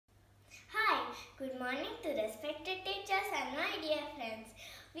Good morning to respected teachers and my dear friends.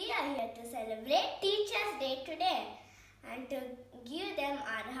 We are here to celebrate Teachers' Day today and to give them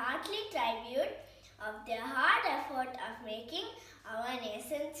our hearty tribute of their hard effort of making our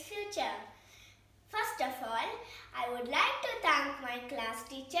nation's future. First of all, I would like to thank my class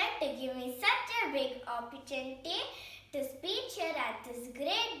teacher to give me such a big opportunity to speak here at this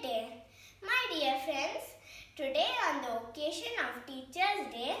great day. My dear friends, today on the occasion of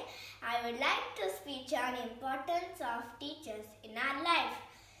Teachers' Day, I would like to speak on the importance of teachers in our life.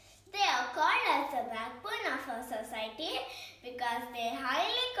 They are called as the backbone of our society because they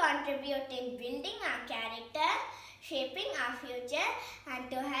highly contribute in building our character, shaping our future, and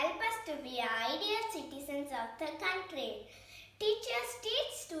to help us to be ideal citizens of the country. Teachers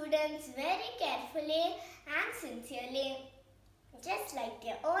teach students very carefully and sincerely, just like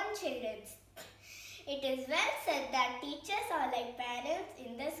their own children. It is well said that teachers are like parents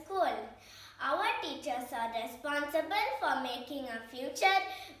in the school. Our teachers are responsible for making our future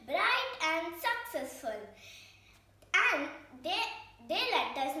bright and successful. And they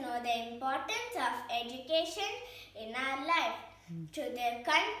let us know the importance of education in our life through their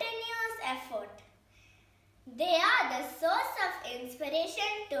continuous effort. They are the source of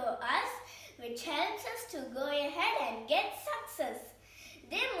inspiration to us, which helps us to go ahead and get success.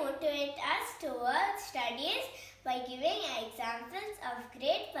 They motivate us towards studies by giving examples of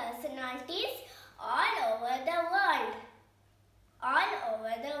great personalities all over the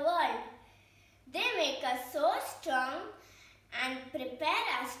world. They make us so strong and prepare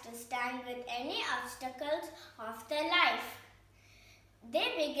us to stand with any obstacles of the life.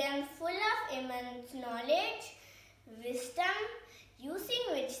 They become full of immense knowledge, wisdom, using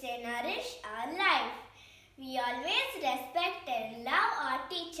which they nourish our life. We always respect and love our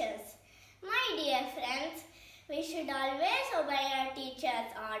teachers. My dear friends, we should always obey our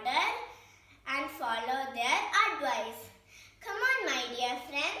teachers' order and follow their advice. Come on, my dear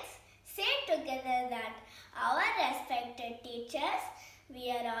friends, say together that our respected teachers,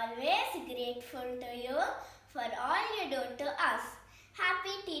 we are always grateful to you for all you do to us.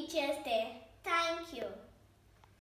 Happy Teachers' Day. Thank you.